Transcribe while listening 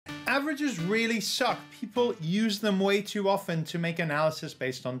averages really suck. People use them way too often to make analysis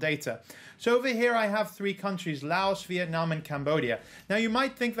based on data. So over here I have 3 countries, Laos, Vietnam, and Cambodia. Now you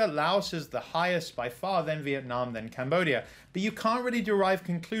might think that Laos is the highest by far, then Vietnam, then Cambodia, but you can't really derive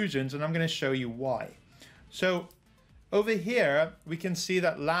conclusions, and I'm going to show you why. So over here, we can see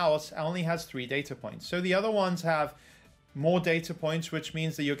that Laos only has 3 data points. So the other ones have more data points, which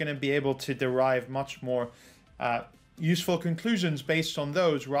means that you're going to be able to derive much more useful conclusions based on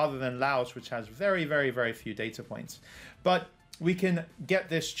those rather than Laos, which has very, very, very few data points. But we can get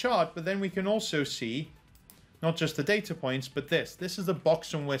this chart, but then we can also see not just the data points, but this. This is the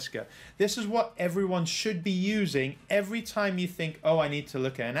box and whisker. This is what everyone should be using every time you think, oh, I need to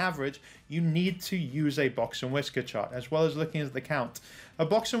look at an average. You need to use a box and whisker chart, as well as looking at the count. A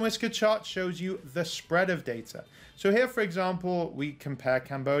box and whisker chart shows you the spread of data. So here, for example, we compare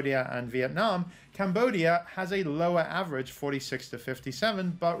Cambodia and Vietnam. Cambodia has a lower average, 46 to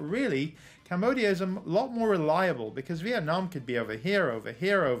 57, but really, Cambodia is a lot more reliable because Vietnam could be over here, over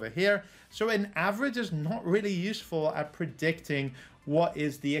here, over here. So an average is not really useful at predicting what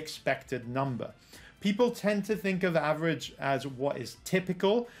is the expected number. People tend to think of average as what is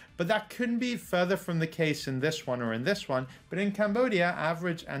typical, but that couldn't be further from the case in this one or in this one. But in Cambodia,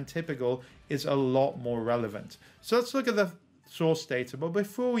 average and typical is a lot more relevant. So let's look at the source data. But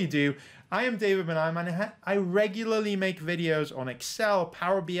before we do, I am David Benheim, and I regularly make videos on Excel,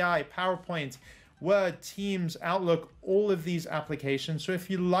 Power BI, PowerPoint, Word, Teams, Outlook, all of these applications. So if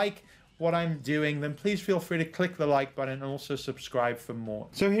you like what I'm doing, then please feel free to click the like button and also subscribe for more.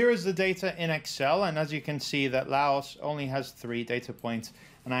 So here is the data in Excel, and as you can see that Laos only has 3 data points,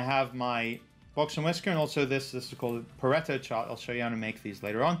 and I have my box and whisker, and also this is called Pareto Chart. I'll show you how to make these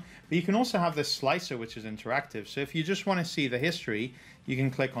later on. But you can also have this slicer, which is interactive. So if you just want to see the history, you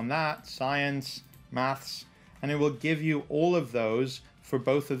can click on that, science, maths, and it will give you all of those for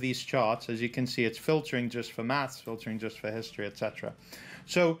both of these charts. As you can see, it's filtering just for maths, filtering just for history, etc.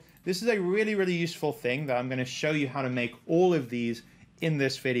 So this is a really, really useful thing that I'm going to show you how to make all of these in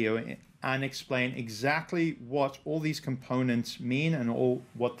this video and explain exactly what all these components mean and all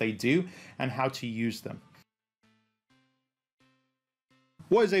what they do and how to use them.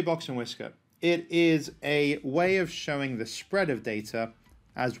 What is a box and whisker? It is a way of showing the spread of data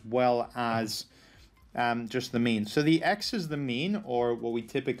as well as just the mean. So the X is the mean, or what we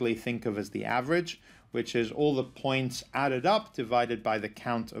typically think of as the average, which is all the points added up divided by the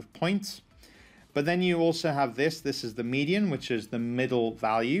count of points. But then you also have this is the median, which is the middle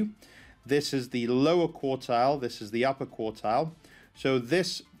value. This is the lower quartile, this is the upper quartile. So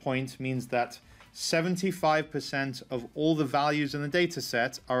this point means that 75% of all the values in the data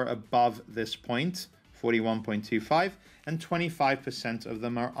set are above this point, 41.25, and 25% of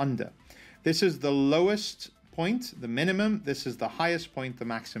them are under. This is the lowest point, the minimum. This is the highest point, the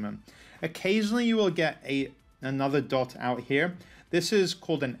maximum. Occasionally you will get another dot out here. This is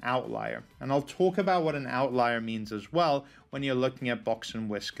called an outlier, and I'll talk about what an outlier means as well when you're looking at box and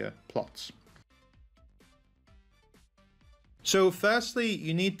whisker plots. So firstly,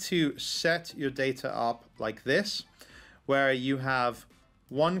 you need to set your data up like this, where you have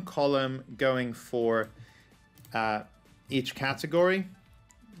one column going for each category.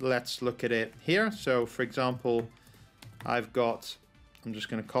 Let's look at it here. So for example, I'm just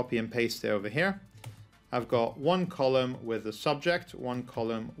going to copy and paste it over here. I've got one column with the subject, one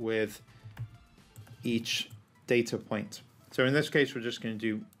column with each data point. So in this case, we're just going to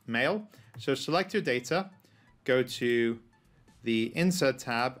do male. So select your data, go to the Insert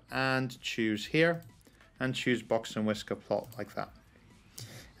tab and choose here, and choose box and whisker plot like that.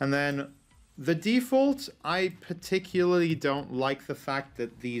 And then the default, I particularly don't like the fact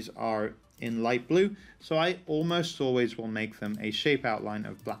that these are in light blue, so I almost always will make them a shape outline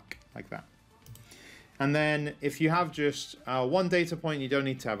of black like that. And then if you have just one data point, you don't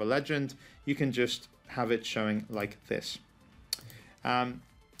need to have a legend. You can just have it showing like this.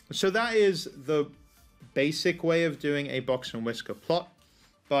 So that is the basic way of doing a box and whisker plot.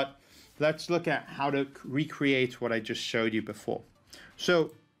 But let's look at how to recreate what I just showed you before.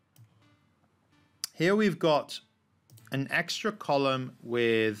 So here we've got an extra column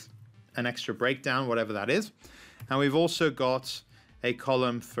with an extra breakdown, whatever that is. And we've also got a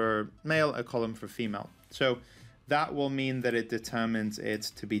column for male, a column for female. So that will mean that it determines it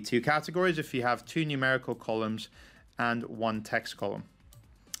to be 2 categories if you have 2 numerical columns and 1 text column.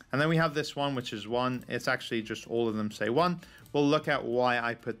 And then we have this one, which is 1. It's actually just all of them say 1. We'll look at why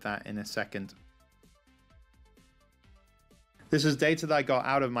I put that in a second. This is data that I got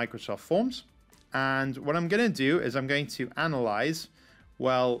out of Microsoft Forms. And what I'm going to do is I'm going to analyze,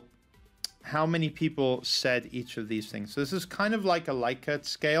 well, how many people said each of these things. So this is kind of like a Likert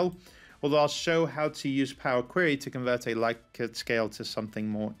scale, although I'll show how to use Power Query to convert a Likert scale to something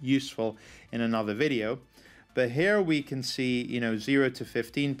more useful in another video. But here we can see, 0 to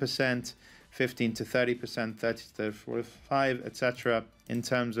 15%, 15 to 30%, 30 to 45, etc. in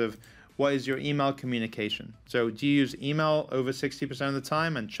terms of what is your email communication. So do you use email over 60% of the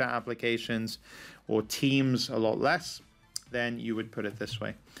time and chat applications or Teams a lot less? Then you would put it this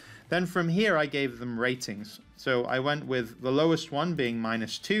way. Then from here, I gave them ratings. So I went with the lowest one being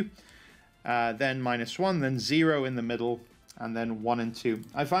 -2, then -1, then 0 in the middle, and then 1 and 2.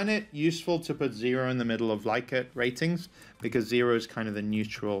 I find it useful to put 0 in the middle of Likert ratings because 0 is kind of the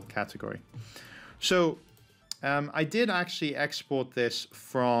neutral category. So I did actually export this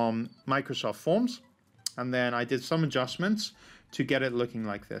from Microsoft Forms, and then I did some adjustments to get it looking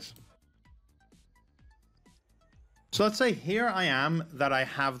like this. So let's say here I am that I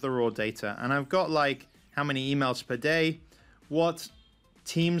have the raw data, and I've got like how many emails per day, what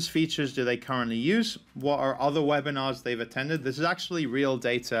Teams features do they currently use, what are other webinars they've attended. This is actually real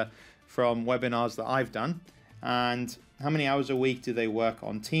data from webinars that I've done, and how many hours a week do they work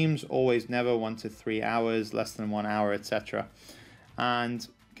on Teams, always, never, 1 to 3 hours, less than 1 hour, etc. And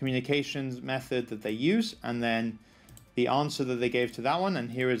communications method that they use, and then the answer that they gave to that one,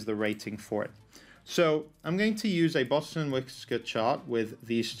 and here is the rating for it. So I'm going to use a Boston Whisker chart with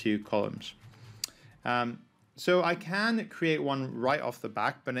these two columns. So I can create one right off the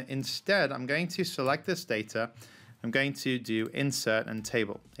back, but instead I'm going to select this data. I'm going to do insert and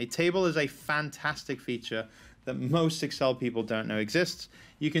table. A table is a fantastic feature that most Excel people don't know exists.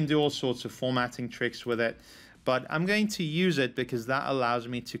 You can do all sorts of formatting tricks with it, but I'm going to use it because that allows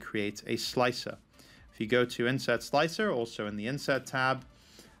me to create a slicer. If you go to Insert Slicer, also in the Insert tab,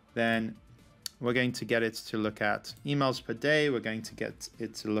 then we're going to get it to look at emails per day. We're going to get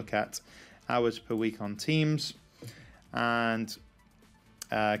it to look at hours per week on Teams and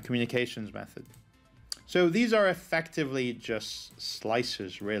communications method. So these are effectively just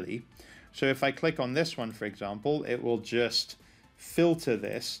slicers, really. So if I click on this one, for example, it will just filter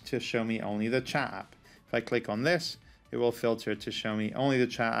this to show me only the chat app. If I click on this, it will filter to show me only the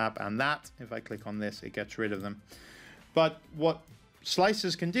chat app and that. If I click on this, it gets rid of them. But what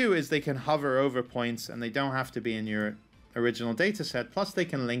slicers can do is they can hover over points and they don't have to be in your original data set. Plus they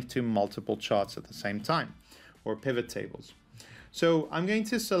can link to multiple charts at the same time or pivot tables. So I'm going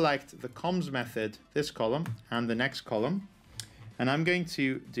to select the comms method, this column and the next column, and I'm going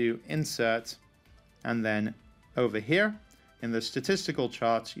to do insert, and then over here in the statistical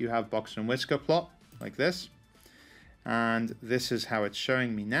charts you have box and whisker plot like this, and this is how it's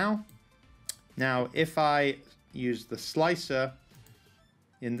showing me now. Now if I use the slicer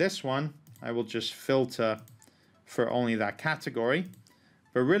in this one, I will just filter for only that category.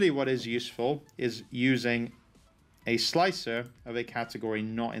 But really what is useful is using a slicer of a category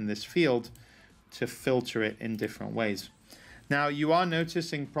not in this field to filter it in different ways. Now you are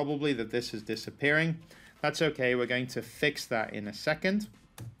noticing probably that this is disappearing. That's okay, we're going to fix that in a second.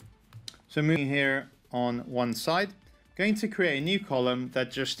 So moving here on one side, I'm going to create a new column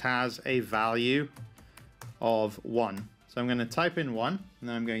that just has a value of 1. So I'm going to type in 1, and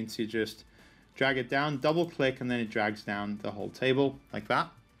then I'm going to just drag it down, double click, and then it drags down the whole table like that.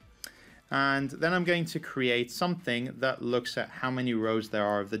 And then I'm going to create something that looks at how many rows there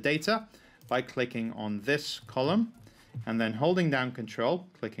are of the data by clicking on this column and then holding down Control,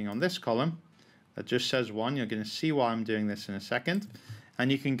 clicking on this column that just says 1. You're going to see why I'm doing this in a second.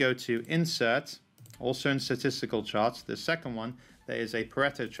 And you can go to Insert, also in statistical charts, the second one, there is a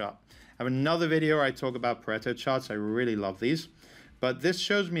Pareto chart. I have another video where I talk about Pareto charts. I really love these. But this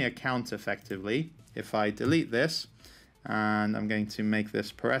shows me a count effectively. If I delete this, and I'm going to make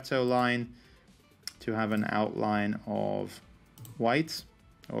this Pareto line to have an outline of white,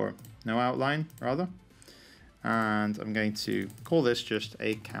 or no outline rather. And I'm going to call this just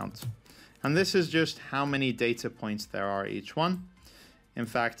a count. And this is just how many data points there are each one. In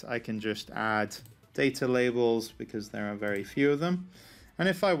fact, I can just add data labels because there are very few of them. And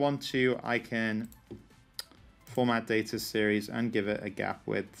if I want to, I can format data series and give it a gap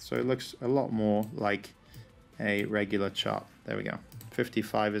width. So it looks a lot more like a regular chart. There we go.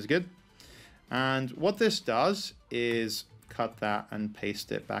 55 is good. And what this does is cut that and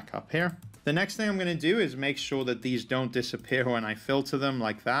paste it back up here. The next thing I'm going to do is make sure that these don't disappear when I filter them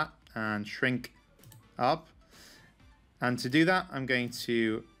like that and shrink up. And to do that, I'm going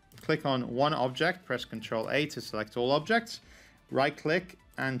to click on one object, press Ctrl A to select all objects, right click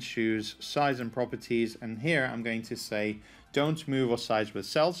and choose size and properties. And here I'm going to say, don't move or size with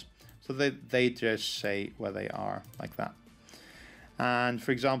cells, so that they just say where they are like that. And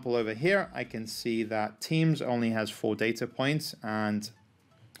for example, over here, I can see that teams only has 4 data points. And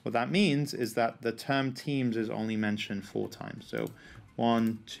what that means is that the term teams is only mentioned 4 times. So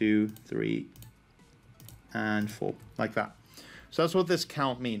 1, 2, 3, and 4, like that. So that's what this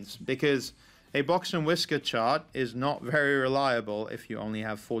count means, because a box and whisker chart is not very reliable if you only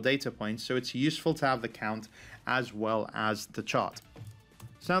have 4 data points. So it's useful to have the count as well as the chart.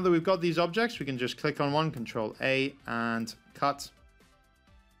 So now that we've got these objects, we can just click on one, Control A, and cut.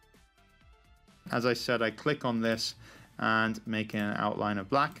 As I said, I click on this and make an outline of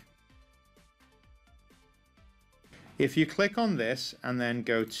black. If you click on this and then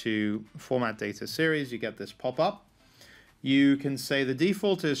go to Format Data Series, you get this pop-up. You can say the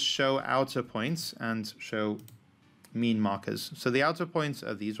default is show outer points and show mean markers. So the outer points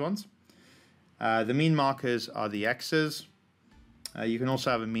are these ones. The mean markers are the X's. You can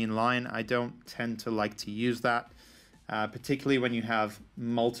also have a mean line. I don't tend to like to use that. Particularly when you have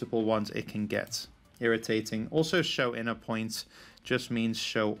multiple ones, it can get irritating. Also, show inner points just means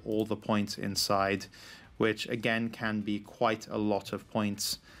show all the points inside, which again can be quite a lot of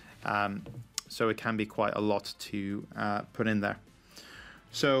points. So it can be quite a lot to put in there.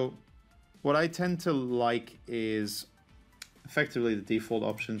 So what I tend to like is effectively the default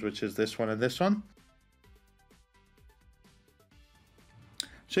options, which is this one and this one.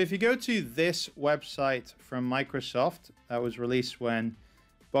 So if you go to this website from Microsoft that was released when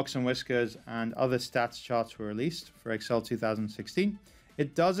Box and Whiskers and other stats charts were released for Excel 2016,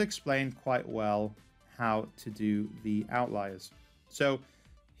 it does explain quite well how to do the outliers. So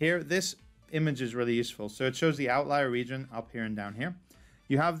here, this image is really useful. So it shows the outlier region up here and down here.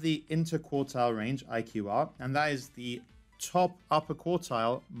 You have the interquartile range, IQR, and that is the top upper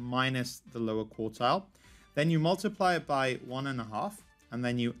quartile minus the lower quartile. Then you multiply it by 1.5. And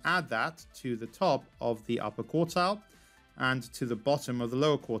then you add that to the top of the upper quartile and to the bottom of the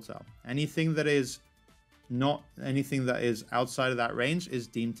lower quartile. Anything that is outside of that range is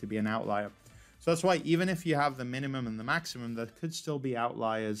deemed to be an outlier. So that's why even if you have the minimum and the maximum, there could still be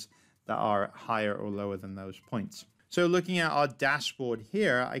outliers that are higher or lower than those points. So looking at our dashboard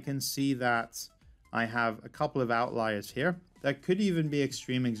here, I can see that I have a couple of outliers here. There could even be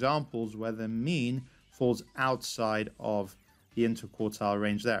extreme examples where the mean falls outside of the interquartile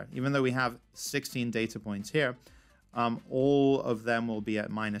range there. Even though we have 16 data points here, all of them will be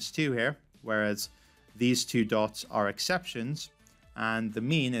at -2 here, whereas these 2 dots are exceptions, and the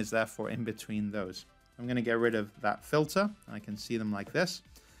mean is therefore in between those. I'm going to get rid of that filter. I can see them like this,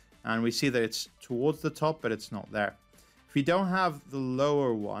 and we see that it's towards the top, but it's not there. If we don't have the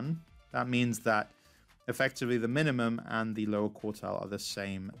lower one, that means that effectively the minimum and the lower quartile are the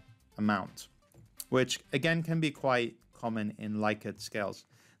same amount, which again can be quite common in Likert scales.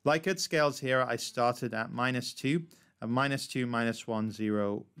 Likert scales here, I started at -2, of -2, -1,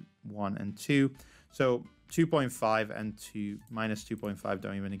 0, 1, and 2. So 2.5 and -2.5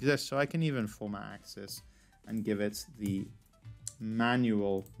 don't even exist. So I can even format axis and give it the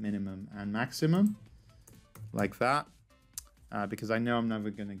manual minimum and maximum, like that, because I know I'm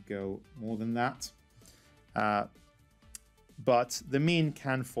never going to go more than that. But the mean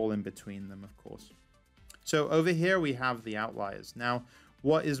can fall in between them, of course. So over here we have the outliers. Now,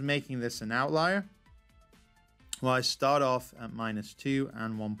 what is making this an outlier? Well, I start off at -2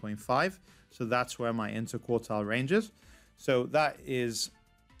 and 1.5. So that's where my interquartile range is. So that is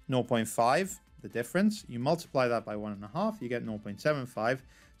 0.5, the difference. You multiply that by 1.5, you get 0.75.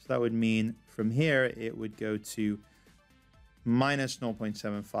 So that would mean from here, it would go to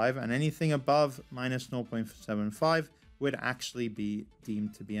 -0.75. And anything above -0.75 would actually be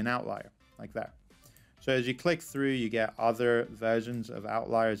deemed to be an outlier, like that. So as you click through, you get other versions of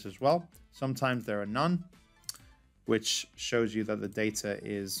outliers as well. Sometimes there are none, which shows you that the data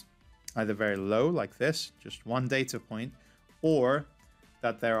is either very low, like this, just one data point, or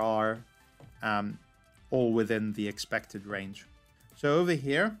that there are all within the expected range. So over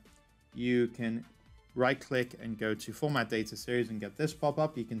here, you can right-click and go to Format Data Series and get this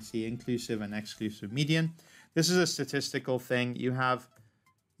pop-up. You can see inclusive and exclusive median. This is a statistical thing. You have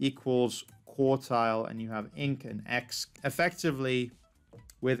equals, quartile, and you have inc and x. Effectively,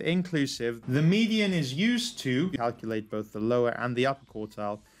 with inclusive, the median is used to calculate both the lower and the upper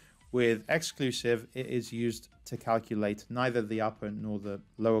quartile. With exclusive, it is used to calculate neither the upper nor the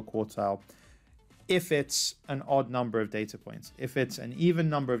lower quartile if it's an odd number of data points. If it's an even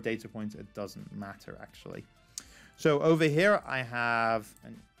number of data points, it doesn't matter actually. So over here, I have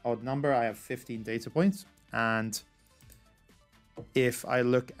an odd number. I have 15 data points. And if I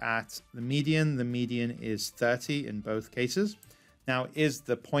look at the median is 30 in both cases. Now, is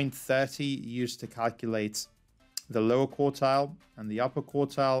the 0.30 used to calculate the lower quartile and the upper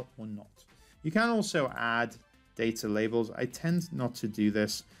quartile or not. You can also add data labels. I tend not to do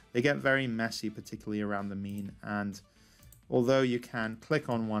this. They get very messy, particularly around the mean. And although you can click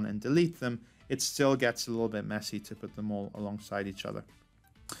on one and delete them, it still gets a little bit messy to put them all alongside each other.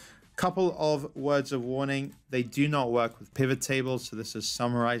 Couple of words of warning. They do not work with pivot tables. So this is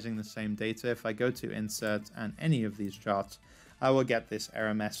summarizing the same data. If I go to insert and any of these charts, I will get this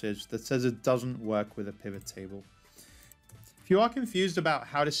error message that says it doesn't work with a pivot table. If you are confused about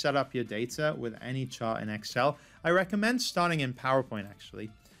how to set up your data with any chart in Excel, I recommend starting in PowerPoint actually.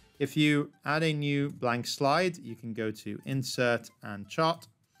 If you add a new blank slide, you can go to Insert and Chart,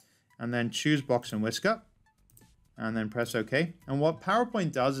 and then choose Box and Whisker, and then press OK. And what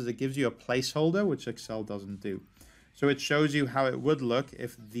PowerPoint does is it gives you a placeholder, which Excel doesn't do. So it shows you how it would look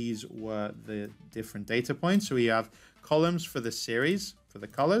if these were the different data points. So you have columns for the series, for the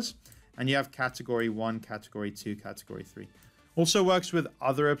colors, and you have category 1, category 2, category 3. Also works with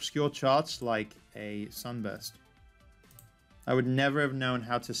other obscure charts like a sunburst. I would never have known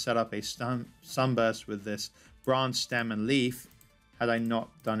how to set up a sunburst with this branch, stem, and leaf had I not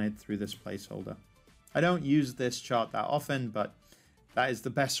done it through this placeholder. I don't use this chart that often, but that is the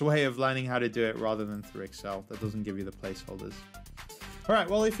best way of learning how to do it rather than through Excel. That doesn't give you the placeholders. All right,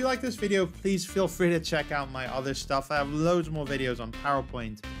 well, if you like this video, please feel free to check out my other stuff. I have loads more videos on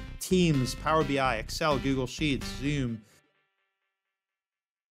PowerPoint, Teams, Power BI, Excel, Google Sheets, Zoom,